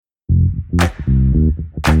Welcome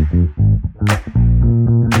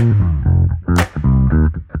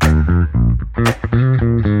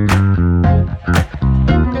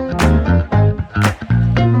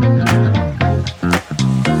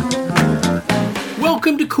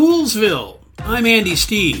to Coolsville. I'm Andy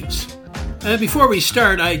Steves. Before we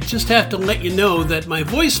start, I just have to let you know that my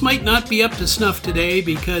voice might not be up to snuff today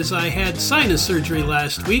because I had sinus surgery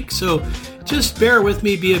last week, so just bear with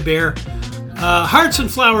me, be a bear. Hearts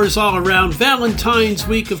and flowers all around. Valentine's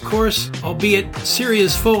week, of course, albeit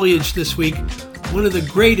serious foliage this week. One of the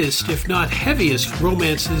greatest, if not heaviest,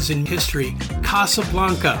 romances in history,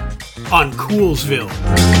 Casablanca on Coolsville.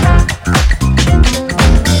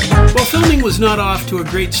 Well, filming was not off to a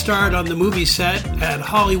great start on the movie set at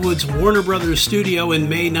Hollywood's Warner Brothers studio in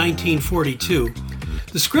May 1942.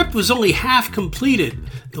 The script was only half completed.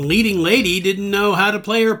 The leading lady didn't know how to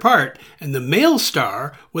play her part, and the male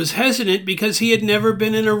star was hesitant because he had never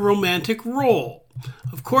been in a romantic role.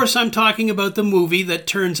 Of course, I'm talking about the movie that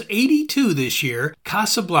turns 82 this year,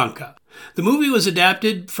 Casablanca. The movie was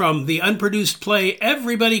adapted from the unproduced play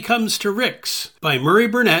Everybody Comes to Rick's by Murray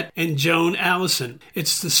Burnett and Joan Allison.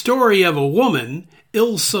 It's the story of a woman,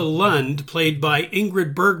 Ilse Lund, played by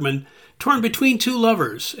Ingrid Bergman, torn between two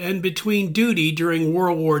lovers and between duty during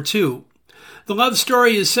World War II. The love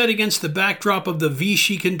story is set against the backdrop of the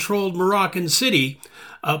Vichy-controlled Moroccan city,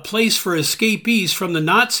 a place for escapees from the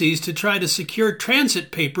Nazis to try to secure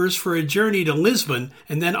transit papers for a journey to Lisbon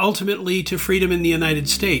and then ultimately to freedom in the United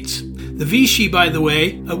States. The Vichy, by the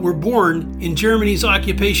way, were born in Germany's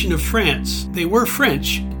occupation of France. They were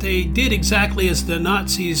French. They did exactly as the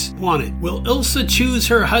Nazis wanted. Will Ilse choose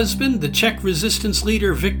her husband, the Czech resistance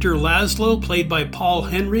leader Victor Laszlo, played by Paul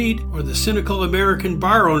Henreid, or the cynical American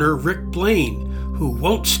bar owner Rick Blaine, who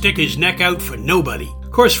won't stick his neck out for nobody? Of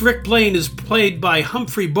course, Rick Blaine is played by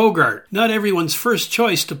Humphrey Bogart, not everyone's first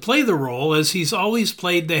choice to play the role, as he's always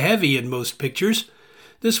played the heavy in most pictures.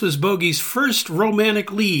 This was Bogey's first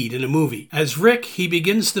romantic lead in a movie. As Rick, he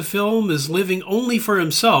begins the film as living only for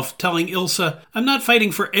himself, telling Ilse, "I'm not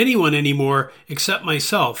fighting for anyone anymore except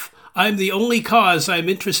myself. I'm the only cause I'm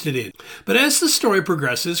interested in." But as the story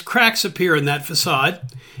progresses, cracks appear in that facade.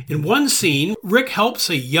 In one scene, Rick helps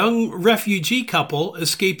a young refugee couple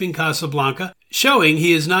escaping Casablanca, showing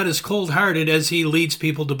he is not as cold-hearted as he leads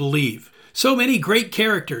people to believe. So many great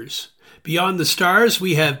characters. Beyond the stars,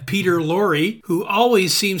 we have Peter Lorre, who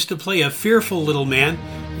always seems to play a fearful little man.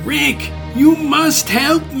 "Rick, you must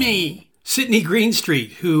help me!" Sidney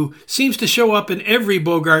Greenstreet, who seems to show up in every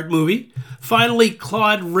Bogart movie. Finally,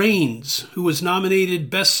 Claude Rains, who was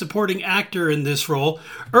nominated Best Supporting Actor in this role,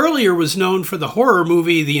 earlier was known for the horror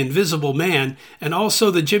movie The Invisible Man, and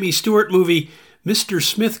also the Jimmy Stewart movie Mr.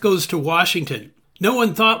 Smith Goes to Washington. No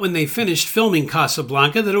one thought when they finished filming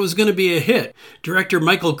Casablanca that it was going to be a hit. Director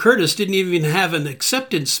Michael Curtis didn't even have an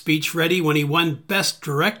acceptance speech ready when he won Best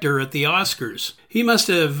Director at the Oscars. He must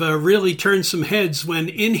have really turned some heads when,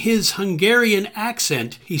 in his Hungarian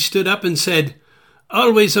accent, he stood up and said,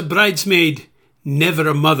 "Always a bridesmaid, never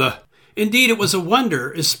a mother." Indeed, it was a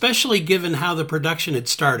wonder, especially given how the production had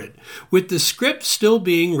started. With the script still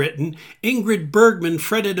being written, Ingrid Bergman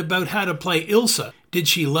fretted about how to play Ilse. Did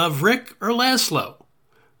she love Rick or Laszlo?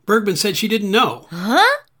 Bergman said she didn't know.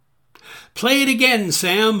 Huh? "Play it again,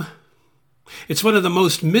 Sam." It's one of the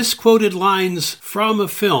most misquoted lines from a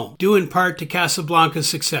film, due in part to Casablanca's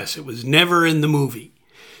success. It was never in the movie.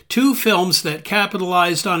 Two films that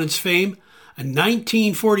capitalized on its fame: a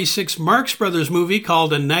 1946 Marx Brothers movie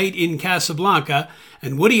called A Night in Casablanca,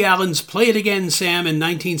 and Woody Allen's Play It Again, Sam in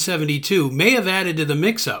 1972 may have added to the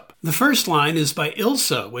mix-up. The first line is by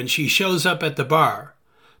Ilse when she shows up at the bar.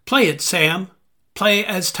 "Play it, Sam. Play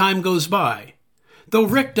as time goes by." Though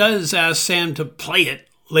Rick does ask Sam to play it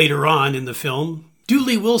later on in the film,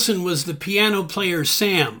 Dooley Wilson was the piano player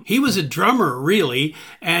Sam. He was a drummer, really,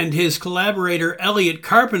 and his collaborator Elliot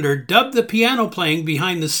Carpenter dubbed the piano playing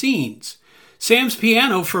behind the scenes. Sam's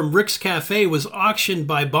piano from Rick's Cafe was auctioned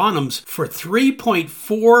by Bonhams for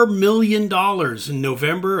 $3.4 million in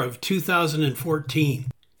November of 2014.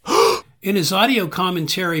 In his audio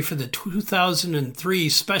commentary for the 2003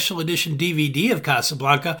 special edition DVD of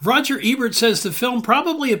Casablanca, Roger Ebert says the film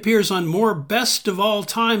probably appears on more best of all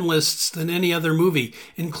time lists than any other movie,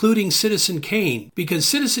 including Citizen Kane, because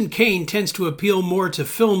Citizen Kane tends to appeal more to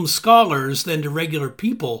film scholars than to regular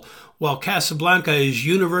people, while Casablanca is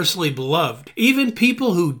universally beloved. Even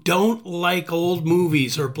people who don't like old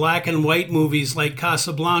movies or black and white movies like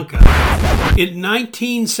Casablanca. In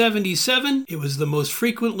 1977, it was the most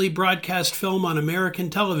frequently broadcast film on American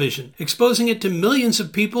television, exposing it to millions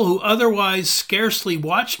of people who otherwise scarcely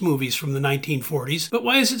watched movies from the 1940s. But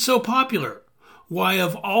why is it so popular? Why,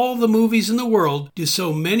 of all the movies in the world, do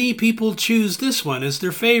so many people choose this one as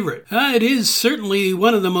their favorite? It is certainly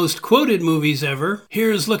one of the most quoted movies ever.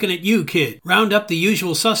 Here's looking at you, kid. Round up the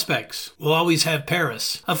usual suspects. We'll always have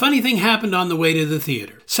Paris. A funny thing happened on the way to the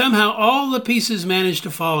theater. Somehow all the pieces managed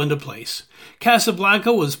to fall into place.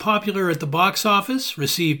 Casablanca was popular at the box office,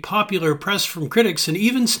 received popular press from critics, and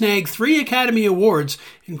even snagged 3 Academy Awards,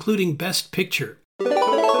 including Best Picture.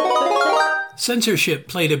 Censorship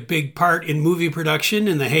played a big part in movie production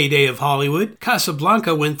in the heyday of Hollywood.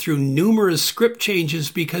 Casablanca went through numerous script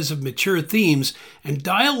changes because of mature themes and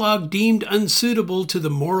dialogue deemed unsuitable to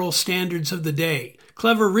the moral standards of the day.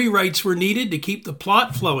 Clever rewrites were needed to keep the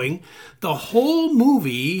plot flowing. The whole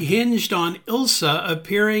movie hinged on Ilsa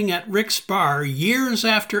appearing at Rick's bar years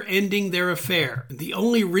after ending their affair. The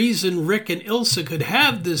only reason Rick and Ilsa could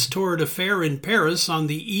have this torrid affair in Paris on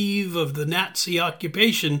the eve of the Nazi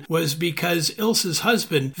occupation was because Ilsa's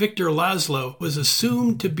husband, Victor Laszlo, was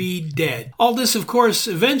assumed to be dead. All this, of course,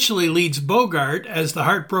 eventually leads Bogart, as the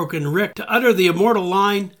heartbroken Rick, to utter the immortal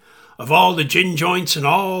line, "Of all the gin joints in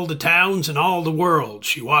all the towns in all the world,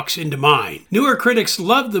 she walks into mine." Newer critics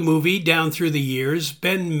loved the movie down through the years.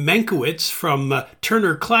 Ben Mankiewicz from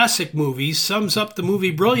Turner Classic Movies sums up the movie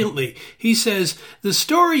brilliantly. He says, "The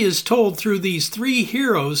story is told through these 3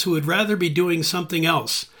 heroes who would rather be doing something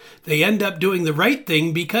else. They end up doing the right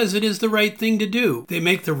thing because it is the right thing to do. They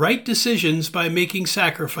make the right decisions by making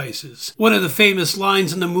sacrifices." One of the famous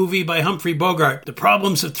lines in the movie by Humphrey Bogart, "The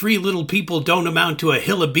problems of 3 little people don't amount to a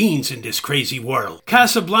hill of beans in this crazy world."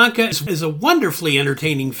 Casablanca is a wonderfully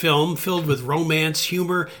entertaining film filled with romance,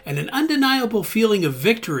 humor, and an undeniable feeling of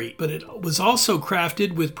victory, but it was also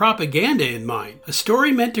crafted with propaganda in mind. A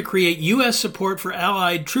story meant to create U.S. support for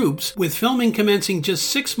Allied troops, with filming commencing just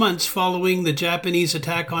 6 months following the Japanese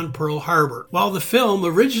attack on Pearl Harbor. While the film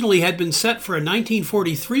originally had been set for a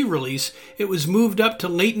 1943 release, it was moved up to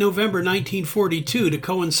late November 1942 to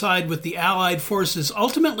coincide with the Allied forces'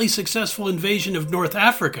 ultimately successful invasion of North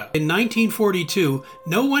Africa. In 1942,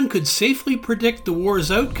 no one could safely predict the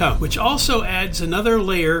war's outcome, which also adds another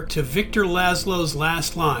layer to Victor Laszlo's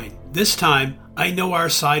last line. This time, I know our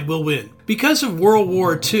side will win. Because of World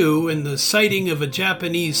War II and the sighting of a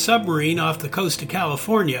Japanese submarine off the coast of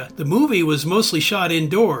California, the movie was mostly shot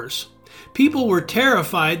indoors. People were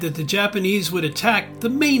terrified that the Japanese would attack the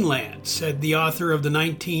mainland, said the author of the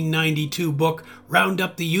 1992 book Round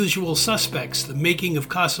Up the Usual Suspects, The Making of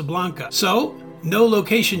Casablanca. So, no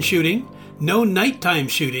location shooting, no nighttime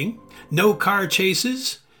shooting, no car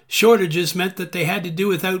chases. Shortages meant that they had to do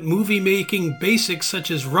without movie-making basics such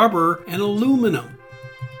as rubber and aluminum.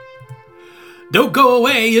 Don't go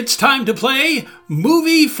away, it's time to play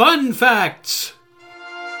Movie Fun Facts!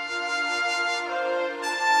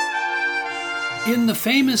 In the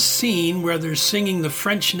famous scene where they're singing the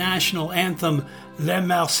French national anthem, La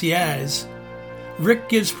Marseillaise, Rick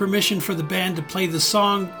gives permission for the band to play the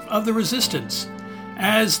song of the resistance.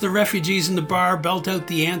 As the refugees in the bar belt out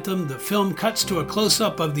the anthem, the film cuts to a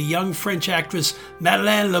close-up of the young French actress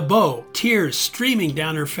Madeleine Lebeau, tears streaming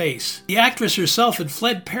down her face. The actress herself had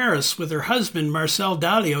fled Paris with her husband Marcel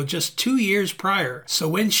Dalio just 2 years prior, so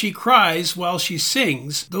when she cries while she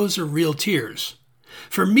sings, those are real tears.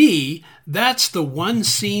 For me, that's the one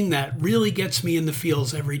scene that really gets me in the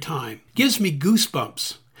feels every time. Gives me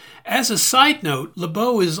goosebumps. As a side note,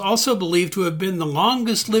 Lebeau is also believed to have been the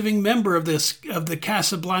longest living member of the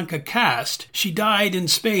Casablanca cast. She died in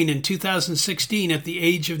Spain in 2016 at the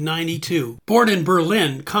age of 92. Born in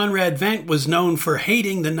Berlin, Conrad Veidt was known for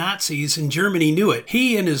hating the Nazis, and Germany knew it.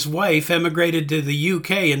 He and his wife emigrated to the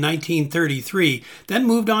UK in 1933, then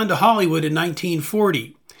moved on to Hollywood in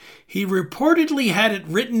 1940. He reportedly had it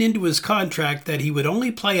written into his contract that he would only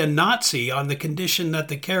play a Nazi on the condition that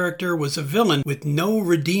the character was a villain with no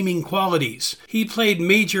redeeming qualities. He played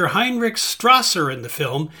Major Heinrich Strasser in the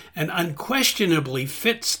film and unquestionably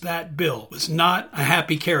fits that bill. Was not a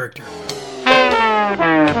happy character.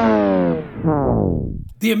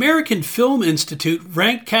 The American Film Institute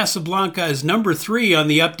ranked Casablanca as number 3 on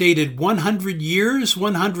the updated 100 Years,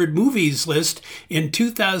 100 Movies list in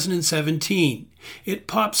 2017. It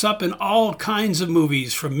pops up in all kinds of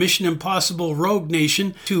movies, from Mission Impossible Rogue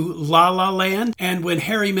Nation to La La Land and When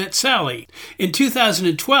Harry Met Sally. In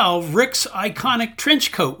 2012, Rick's iconic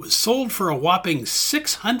trench coat was sold for a whopping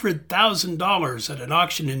 $600,000 at an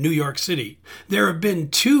auction in New York City. There have been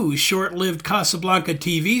 2 short-lived Casablanca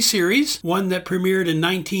TV series, one that premiered in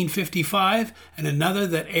 1955 and another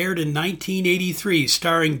that aired in 1983,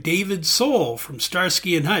 starring David Soul from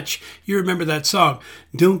Starsky and Hutch. You remember that song,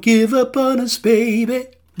 "Don't Give Up on Us, Baby."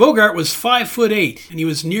 Bogart was 5'8", and he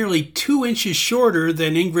was nearly 2 inches shorter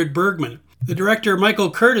than Ingrid Bergman. The director Michael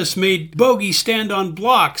Curtis made Bogey stand on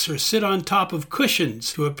blocks or sit on top of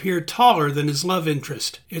cushions to appear taller than his love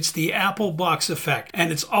interest. It's the apple box effect,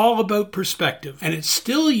 and it's all about perspective. And it's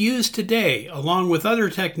still used today, along with other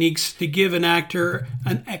techniques, to give an actor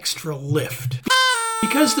an extra lift.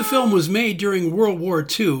 Because the film was made during World War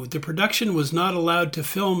II, the production was not allowed to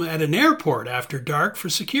film at an airport after dark for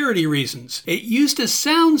security reasons. It used a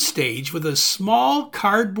sound stage with a small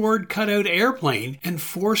cardboard cutout airplane and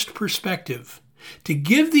forced perspective. To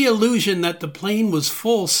give the illusion that the plane was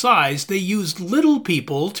full size, they used little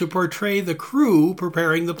people to portray the crew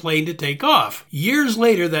preparing the plane to take off. Years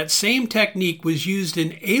later, that same technique was used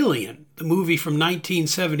in Alien, the movie from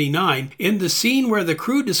 1979, in the scene where the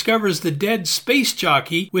crew discovers the dead space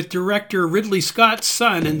jockey with director Ridley Scott's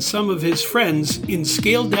son and some of his friends in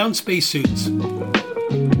scaled-down spacesuits.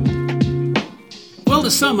 Well,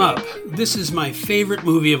 to sum up, this is my favorite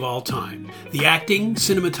movie of all time. The acting,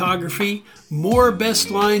 cinematography, more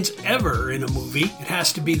best lines ever in a movie. It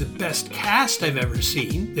has to be the best cast I've ever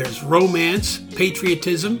seen. There's romance,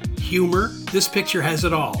 patriotism, humor. This picture has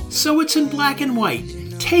it all. So it's in black and white.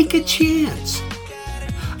 Take a chance.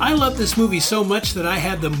 I love this movie so much that I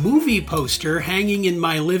had the movie poster hanging in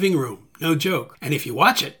my living room. No joke. And if you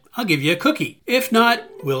watch it, I'll give you a cookie. If not,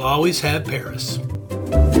 we'll always have Paris.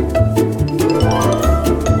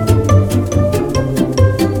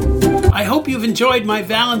 I hope you've enjoyed my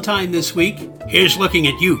Valentine this week. Here's looking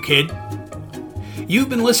at you, kid. You've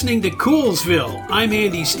been listening to Coolsville. I'm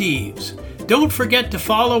Andy Steves. Don't forget to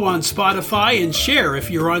follow on Spotify and share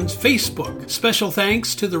if you're on Facebook. Special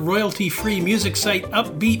thanks to the royalty-free music site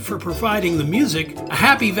Upbeat for providing the music. A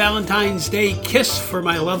happy Valentine's Day kiss for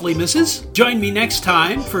my lovely missus. Join me next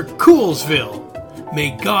time for Coolsville.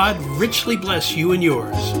 May God richly bless you and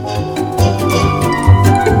yours.